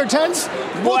doesn't want their 10s?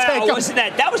 We'll take them.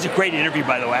 That was a great interview,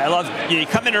 by the way. I love you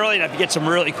come in early enough to get some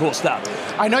really cool stuff.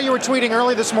 I know you were tweeting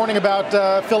early this morning about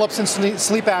Philips and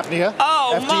sleep apnea.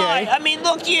 Oh, FDA. my. I mean,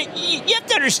 look, you have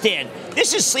to understand.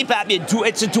 This is sleep apnea.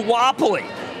 It's a duopoly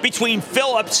between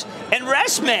Philips and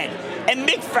ResMed. And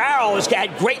Mick Farrell has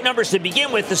had great numbers to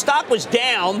begin with. The stock was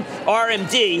down,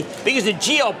 RMD, because the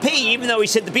GLP, even though he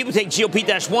said the people who take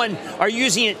GLP-1 are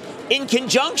using it in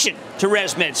conjunction to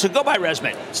ResMed. So go buy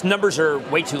ResMed. Its numbers are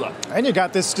way too low. And you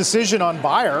got this decision on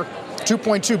Bayer,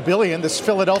 $2.2 billion, this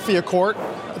Philadelphia court.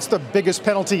 It's the biggest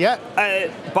penalty yet.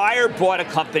 Bayer bought a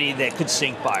company that could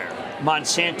sink Bayer.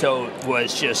 Monsanto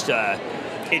was just,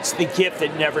 it's the gift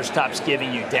that never stops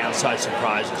giving you downside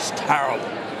surprises.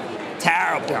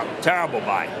 Terrible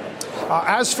buy.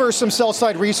 As for some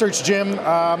sell-side research, Jim,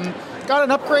 got an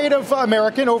upgrade of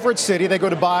American over at Citi. They go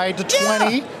to buy to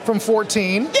 20 from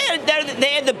 14.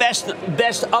 They had the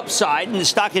best upside, and the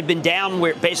stock had been down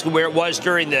basically where it was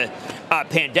during the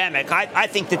pandemic. I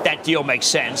think that deal makes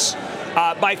sense.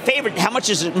 My favorite, how much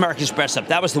is American Express up?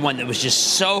 That was the one that was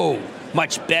just so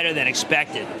much better than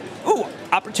expected. Ooh,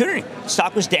 opportunity.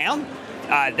 Stock was down.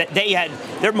 They had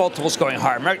their multiples going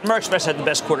higher. American Express had the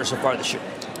best quarter so far this year.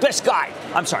 Best guy.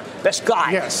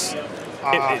 Yes.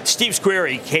 Steve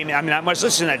Squeri came in. I mean, I was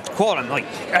listening to that quote. I'm like,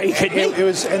 are you kidding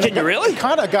me? Can you really?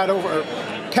 Kind of got over.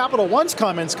 Capital One's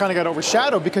comments kind of got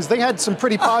overshadowed because they had some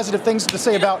pretty positive things to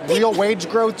say about real wage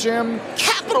growth, Jim.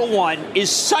 Capital One is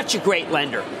such a great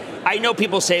lender. I know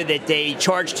people say that they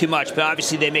charge too much, but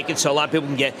obviously they make it so a lot of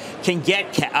people can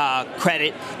get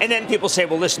credit. And then people say,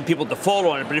 well, listen, people default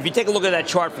on it. But if you take a look at that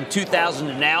chart from 2000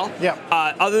 to now,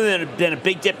 other than a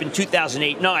big dip in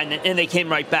 2008-9, and they came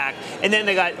right back, and then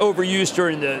they got overused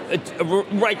during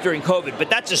right during COVID.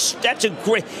 But that's a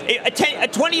great a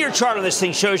 20-year chart on this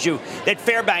thing shows you that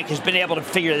Fairbank has been able to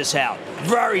figure this out.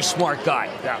 Very smart guy,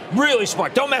 really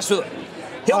smart. Don't mess with him.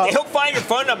 He'll find your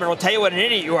phone number and he'll tell you what an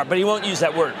idiot you are, but he won't use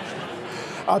that word.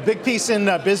 A big piece in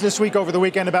Business Week over the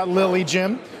weekend about Lilly,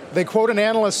 Jim. They quote an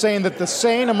analyst saying that the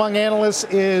saying among analysts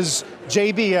is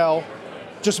JBL,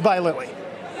 just buy Lilly.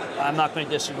 I'm not going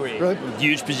to disagree. Really?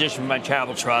 Huge position by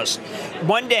Travel Trust.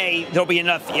 One day there'll be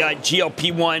enough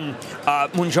GLP-1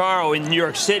 Mounjaro in New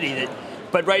York City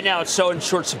but right now it's so in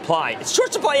short supply. It's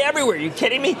short supply everywhere. Are you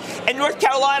kidding me? And North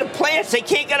Carolina plants, they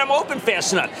can't get them open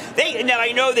fast enough. Now,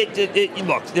 I know that,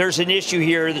 look, there's an issue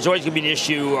here. There's always going to be an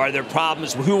issue. Are there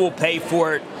problems? Who will pay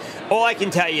for it? All I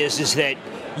can tell you is that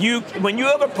when you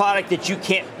have a product that you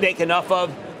can't make enough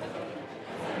of,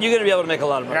 you're going to be able to make a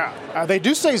lot of money. Yeah. They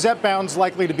do say Zepbound's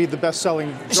likely to be the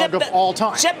best-selling drug of all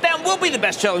time. Zepbound will be the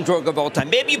best-selling drug of all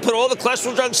time. Maybe you put all the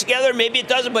cholesterol drugs together, maybe it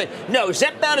doesn't, but no,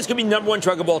 Zepbound is going to be the number one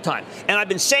drug of all time. And I've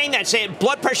been saying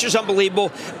blood pressure is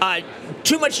unbelievable.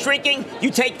 Too much drinking, you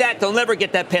take that, they'll never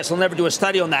get that passed. They'll never do a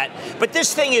study on that. But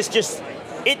this thing is just,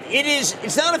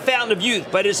 it's not a fountain of youth,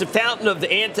 but it's a fountain of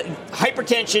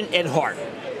hypertension and heart.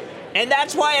 And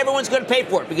that's why everyone's going to pay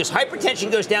for it, because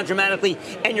hypertension goes down dramatically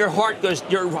and your heart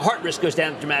risk goes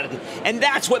down dramatically. And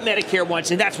that's what Medicare wants,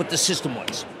 and that's what the system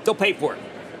wants. They'll pay for it.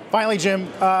 Finally,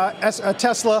 Jim,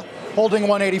 Tesla holding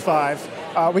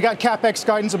 185. We got CapEx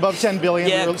guidance above $10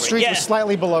 billion. The street was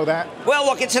slightly below that. Well,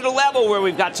 look, it's at a level where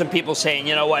we've got some people saying,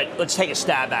 you know what, let's take a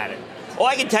stab at it. All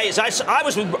I can tell you is I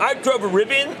drove a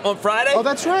Rivian on Friday. Oh,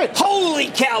 that's right. Holy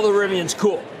cow, the Rivian's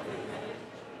cool.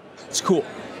 It's cool.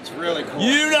 It's really cool.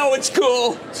 You know it's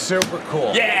cool. Super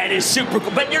cool. Yeah, it is super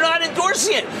cool. But you're not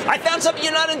endorsing it. I found something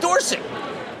you're not endorsing.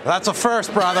 That's a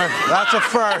first, brother. That's a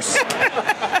first.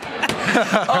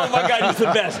 Oh, my God, he's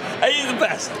the best. He's the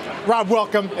best. Rob,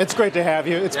 welcome. It's great to have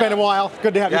you. It's been a while.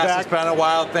 Good to have you back. Yes, it's been a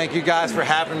while. Thank you guys for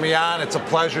having me on. It's a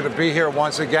pleasure to be here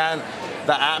once again.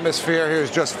 The atmosphere here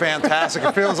is just fantastic.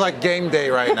 It feels like game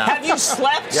day right now. Have you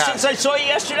slept since I saw you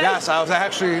yesterday? Yes, I was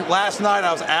actually, last night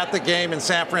I was at the game in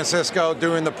San Francisco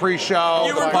doing the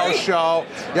pre-show, the post-show.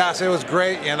 Yes, it was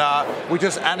great. And we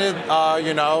just ended,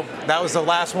 that was the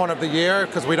last one of the year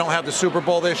because we don't have the Super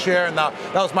Bowl this year. And that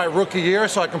was my rookie year,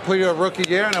 so I completed a rookie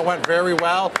year and it went very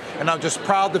well. And I'm just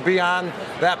proud to be on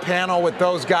that panel with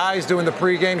those guys doing the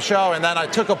pregame show. And then I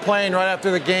took a plane right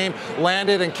after the game,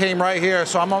 landed and came right here.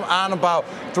 So I'm on about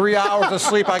 3 hours of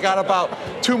sleep. I got about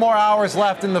 2 more hours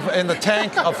left in the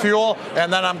tank of fuel,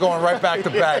 and then I'm going right back to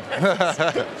bed.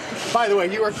 By the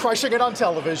way, you are crushing it on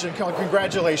television.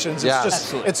 Congratulations.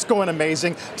 It's going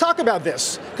amazing. Talk about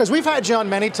this, because we've had you on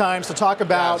many times to talk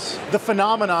about the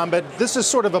phenomenon, but this is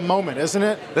sort of a moment, isn't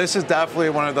it? This is definitely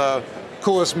one of the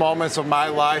coolest moments of my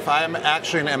life. I am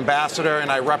actually an ambassador,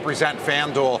 and I represent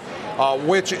FanDuel,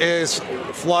 which is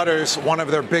Flutter's one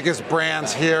of their biggest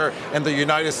brands here in the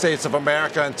United States of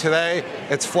America. And today,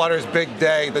 it's Flutter's big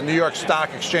day. The New York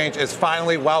Stock Exchange is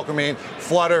finally welcoming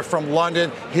Flutter from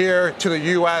London here to the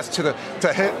U.S. to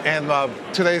hit. And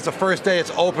today's the first day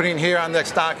it's opening here on the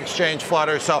Stock Exchange,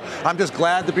 Flutter. So I'm just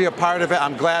glad to be a part of it.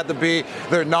 I'm glad to be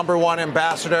their #1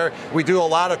 ambassador. We do a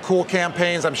lot of cool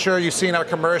campaigns. I'm sure you've seen our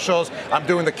commercials. I'm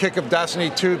doing the Kick of Destiny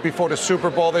 2 before the Super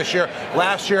Bowl this year.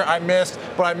 Last year I missed,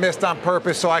 but I missed on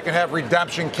purpose so I can have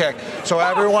redemption kick. So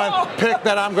everyone pick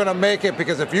that I'm going to make it,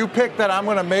 because if you pick that I'm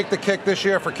going to make the kick this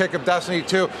year for Kick of Destiny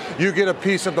 2, you get a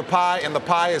piece of the pie, and the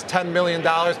pie is $10 million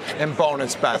in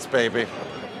bonus bets, baby.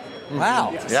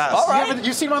 Wow. Yes. All right.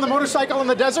 You seen him on the motorcycle in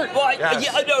the desert? Well,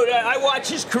 I watched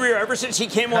his career ever since he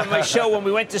came on my show when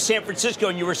we went to San Francisco,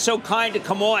 and you were so kind to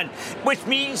come on, which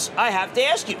means I have to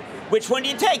ask you, which one do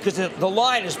you take? Because the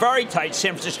line is very tight,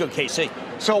 San Francisco, KC.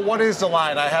 So what is the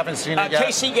line? I haven't seen it yet.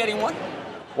 KC getting one.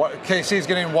 What, KC's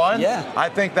getting one? Yeah. I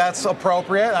think that's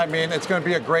appropriate. I mean, it's going to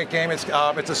be a great game. It's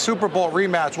a Super Bowl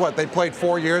rematch. What, they played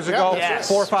 4 years ago? Yes.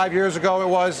 4 or 5 years ago it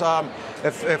was,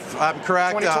 if I'm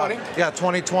correct. 2020?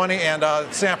 2020.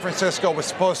 And San Francisco was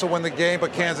supposed to win the game,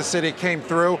 but Kansas City came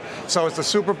through. So it's the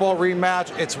Super Bowl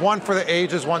rematch. It's one for the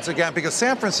ages once again, because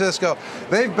San Francisco,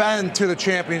 they've been to the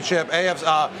championship,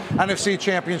 NFC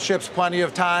championships plenty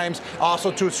of times, also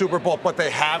to a Super Bowl, but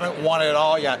they haven't won it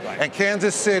all yet. Right. And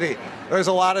Kansas City, there's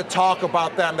a lot of talk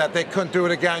about them that they couldn't do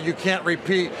it again. You can't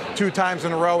repeat 2 times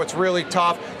in a row. It's really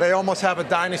tough. They almost have a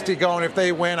dynasty going. If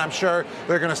they win, I'm sure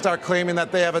they're going to start claiming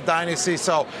that they have a dynasty.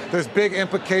 So there's big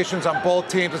implications on both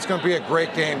teams. It's going to be a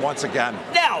great game once again.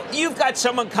 Now, you've got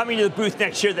someone coming to the booth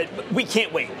next year that we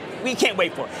can't wait. We can't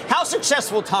wait for. How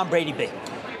successful will Tom Brady be?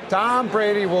 Tom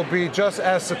Brady will be just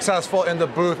as successful in the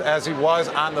booth as he was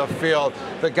on the field.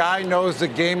 The guy knows the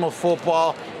game of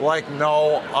football like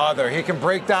no other. He can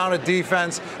break down a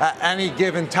defense at any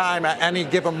given time, at any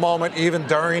given moment, even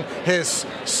during his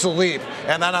sleep.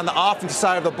 And then on the offensive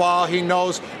side of the ball, he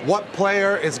knows what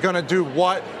player is going to do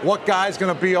what guy's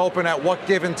going to be open at what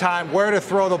given time, where to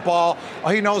throw the ball.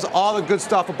 He knows all the good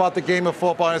stuff about the game of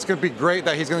football, and it's going to be great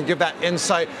that he's going to give that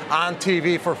insight on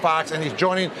TV for Fox, and he's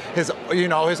joining his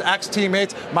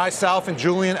ex-teammates, myself and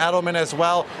Julian Edelman as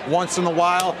well, once in a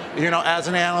while, as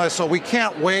an analyst. So we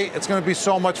can't wait. It's going to be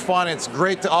so much fun. It's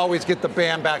great to always get the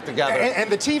band back together.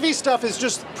 And the TV stuff is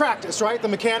just practice, right? The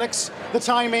mechanics, the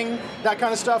timing, that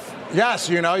kind of stuff? Yes,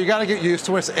 you got to get used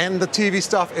to it. And the TV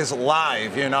stuff is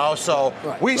live, So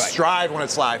we strive when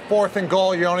it's live. 4th and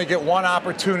goal, you only get one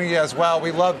opportunity as well.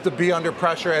 We love to be under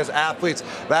pressure as athletes.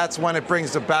 That's when it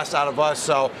brings the best out of us.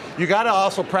 So you got to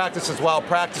also practice as well.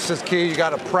 Practice is key. You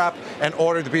got to prep in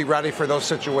order to be ready for those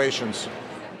situations.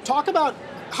 Talk about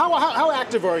how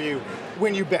active are you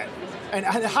when you bet? And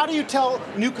how do you tell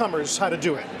newcomers how to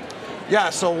do it? Yeah,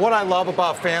 so what I love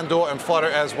about FanDuel and Flutter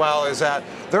as well is that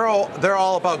they're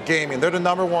all about gaming. They're the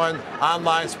 #1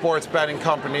 online sports betting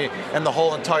company in the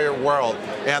whole entire world.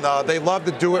 And they love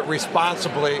to do it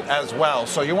responsibly as well.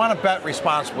 So you want to bet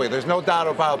responsibly. There's no doubt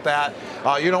about that.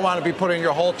 You don't want to be putting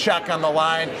your whole check on the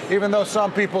line, even though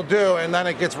some people do, and then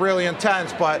it gets really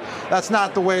intense. But that's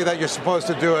not the way that you're supposed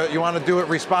to do it. You want to do it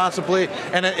responsibly,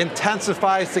 and it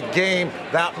intensifies the game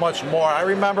that much more. I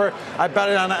remember I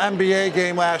betted on an NBA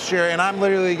game last year, and and I'm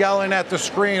literally yelling at the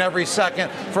screen every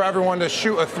second for everyone to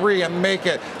shoot a three and make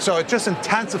it. So it just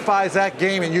intensifies that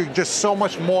game, and you're just so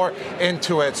much more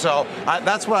into it. So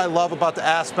that's what I love about the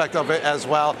aspect of it as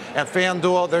well. And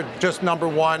FanDuel, they're just number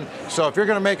one. So if you're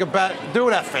going to make a bet, do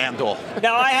it at FanDuel.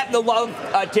 Now, I happen to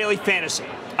love daily fantasy.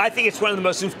 I think it's one of the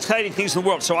most exciting things in the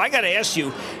world. So I got to ask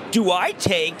you, do I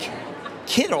take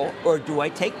Kittle or do I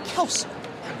take Kelsey?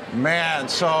 Man,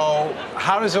 so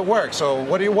how does it work? So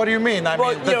what do you mean? I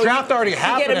mean, the draft already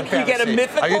happened in fantasy. You get a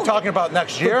mythical. Are you talking about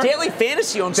next year? Daily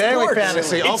fantasy on daily sports.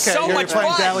 Fantasy. Okay, it's so you're much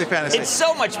playing fun. daily fantasy. It's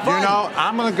so much fun. You know,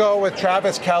 I'm going to go with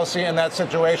Travis Kelce in that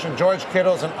situation. George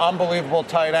Kittle's an unbelievable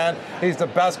tight end. He's the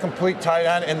best complete tight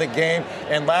end in the game.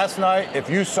 And last night, if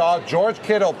you saw George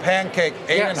Kittle pancake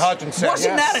Aiden Hutchinson,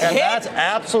 wasn't that a hit? And that's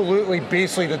absolutely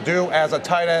beastly to do as a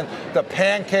tight end, to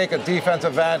pancake a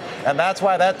defensive end, and that's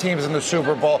why that team's in the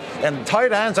Super Bowl. And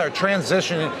tight ends are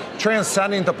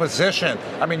transcending the position.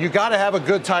 I mean, you got to have a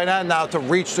good tight end now to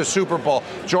reach the Super Bowl.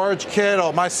 George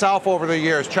Kittle, myself over the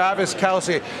years, Travis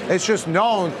Kelce, it's just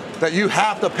known that you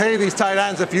have to pay these tight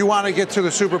ends if you want to get to the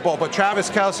Super Bowl. But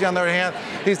Travis Kelce, on the other hand,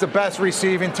 he's the best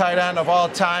receiving tight end of all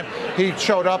time. He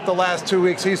showed up the last 2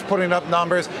 weeks. He's putting up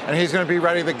numbers, and he's going to be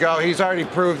ready to go. He's already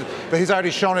proved that he's already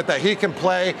shown it that he can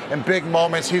play in big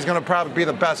moments. He's going to probably be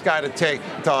the best guy to take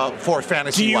for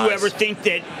fantasy. Do you ever think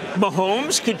that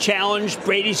Mahomes could challenge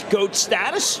Brady's GOAT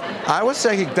status? I would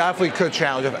say he definitely could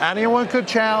challenge. If anyone could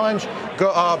challenge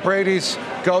Brady's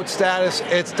GOAT status,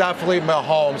 it's definitely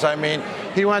Mahomes. I mean,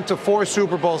 he went to 4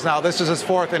 Super Bowls now. This is his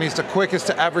 4th, and he's the quickest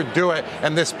to ever do it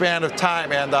in this span of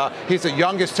time. And he's the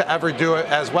youngest to ever do it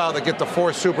as well, to get to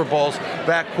 4 Super Bowls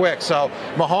that quick. So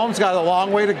Mahomes got a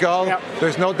long way to go. Yep.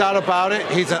 There's no doubt about it.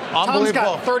 He's an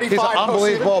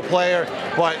unbelievable player.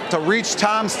 But to reach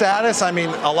Tom's status, I mean,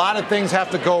 a lot of things have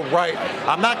to go right.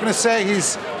 I'm not going to say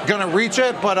he's going to reach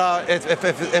it, but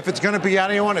if it's going to be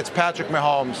anyone, it's Patrick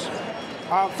Mahomes.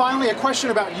 Finally, a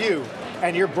question about you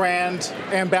and your brand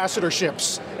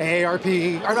ambassadorships,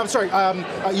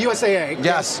 USAA.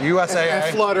 Yes, USAA.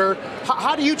 And Flutter.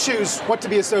 How do you choose what to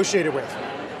be associated with?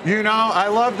 You know, I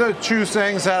love to choose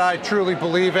things that I truly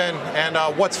believe in, and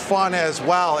what's fun as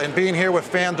well. And being here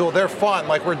with FanDuel, they're fun.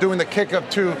 Like we're doing the kick of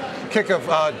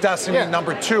Destiny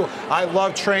number 2. I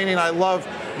love training. I love,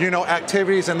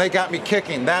 activities, and they got me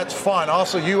kicking. That's fun.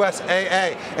 Also,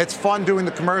 USAA, it's fun doing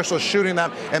the commercials, shooting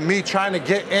them, and me trying to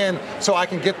get in so I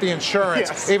can get the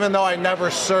insurance, even though I never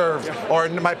served, or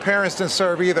my parents didn't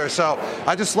serve either. So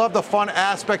I just love the fun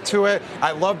aspect to it.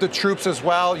 I love the troops as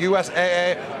well.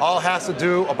 USAA all has to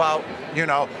do about,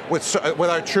 with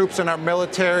our troops and our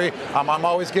military. I'm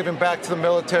always giving back to the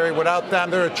military. Without them,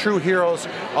 they're the true heroes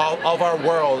of our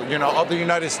world, of the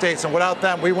United States. And without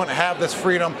them, we wouldn't have this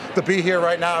freedom to be here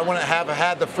right now. I wouldn't have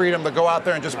had the freedom to go out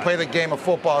there and just play the game of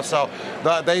football. So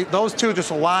those two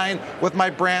just align with my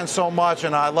brand so much,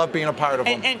 and I love being a part of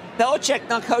them. And Belichick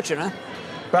not coaching, huh?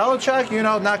 Belichick,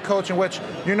 not coaching, which,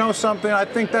 something, I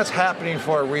think that's happening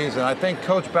for a reason. I think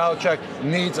Coach Belichick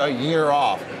needs a year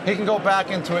off. He can go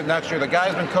back into it next year. The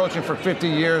guy's been coaching for 50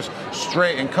 years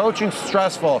straight, and coaching's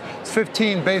stressful. It's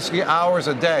 15 basically hours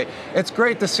a day. It's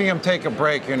great to see him take a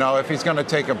break, if he's going to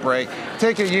take a break.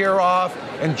 Take a year off,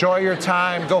 enjoy your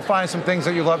time, go find some things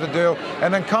that you love to do,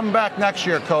 and then come back next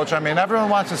year, Coach. I mean, everyone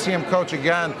wants to see him coach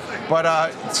again,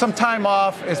 but some time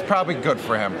off is probably good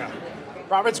for him.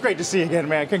 Robert, it's great to see you again,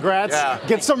 man. Congrats. Yeah.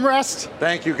 Get some rest.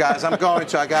 Thank you, guys. I'm going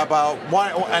to. I got about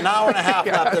an hour and a half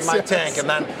left in my tank, and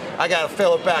then I got to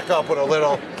fill it back up with a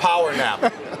little power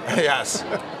nap. Yes.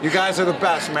 You guys are the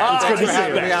best, man. Thanks for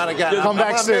having me on again. Come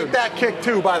back soon. I'm going to make that kick,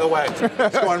 too, by the way.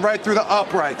 It's going right through the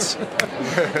uprights.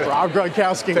 Rob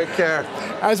Gronkowski. Take care.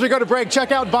 As we go to break,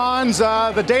 check out bonds.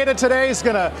 The data today is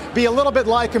going to be a little bit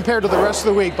light compared to the rest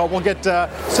of the week, but we'll get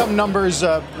some numbers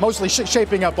mostly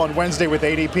shaping up on Wednesday with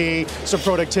ADP, some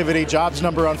productivity, jobs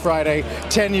number on Friday,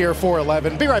 10-year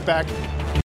 411. Be right back.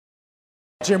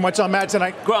 Jim, what's on Matt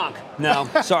tonight? Gronk. No,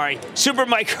 sorry. Super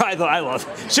Micro, I love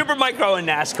Super Micro and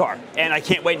NASCAR. And I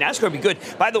can't wait. NASCAR will be good.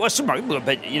 By the way, Super Micro,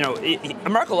 but,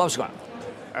 America loves Gronk.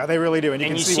 They really do, and you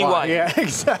can see why. Yeah,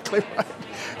 exactly right.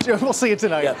 Jim, we'll see you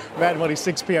tonight. Yeah. Mad Money,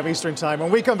 6 p.m. Eastern Time.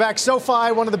 When we come back,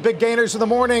 SoFi, one of the big gainers of the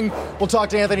morning. We'll talk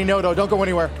to Anthony Noto. Don't go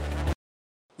anywhere.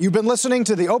 You've been listening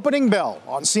to The Opening Bell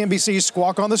on CNBC's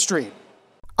Squawk on the Street.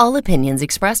 All opinions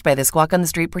expressed by the Squawk on the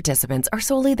Street participants are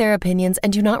solely their opinions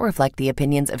and do not reflect the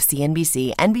opinions of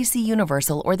CNBC, NBC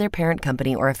Universal, or their parent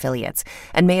company or affiliates,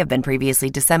 and may have been previously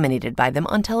disseminated by them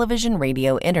on television,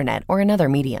 radio, internet, or another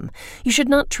medium. You should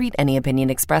not treat any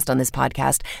opinion expressed on this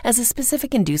podcast as a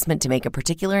specific inducement to make a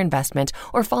particular investment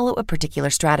or follow a particular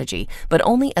strategy, but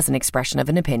only as an expression of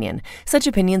an opinion. Such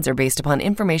opinions are based upon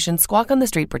information Squawk on the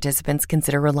Street participants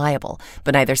consider reliable,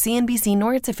 but neither CNBC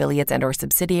nor its affiliates and or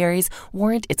subsidiaries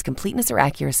warrant its completeness or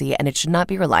accuracy, and it should not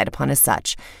be relied upon as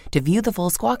such. To view the full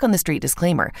Squawk on the Street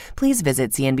disclaimer, please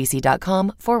visit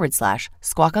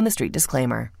cnbc.com/Squawk on the Street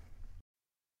disclaimer.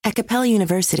 At Capella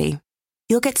University,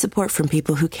 you'll get support from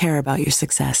people who care about your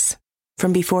success.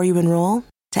 From before you enroll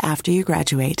to after you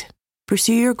graduate,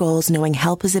 pursue your goals knowing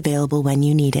help is available when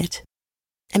you need it.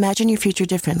 Imagine your future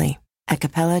differently at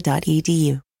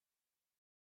capella.edu.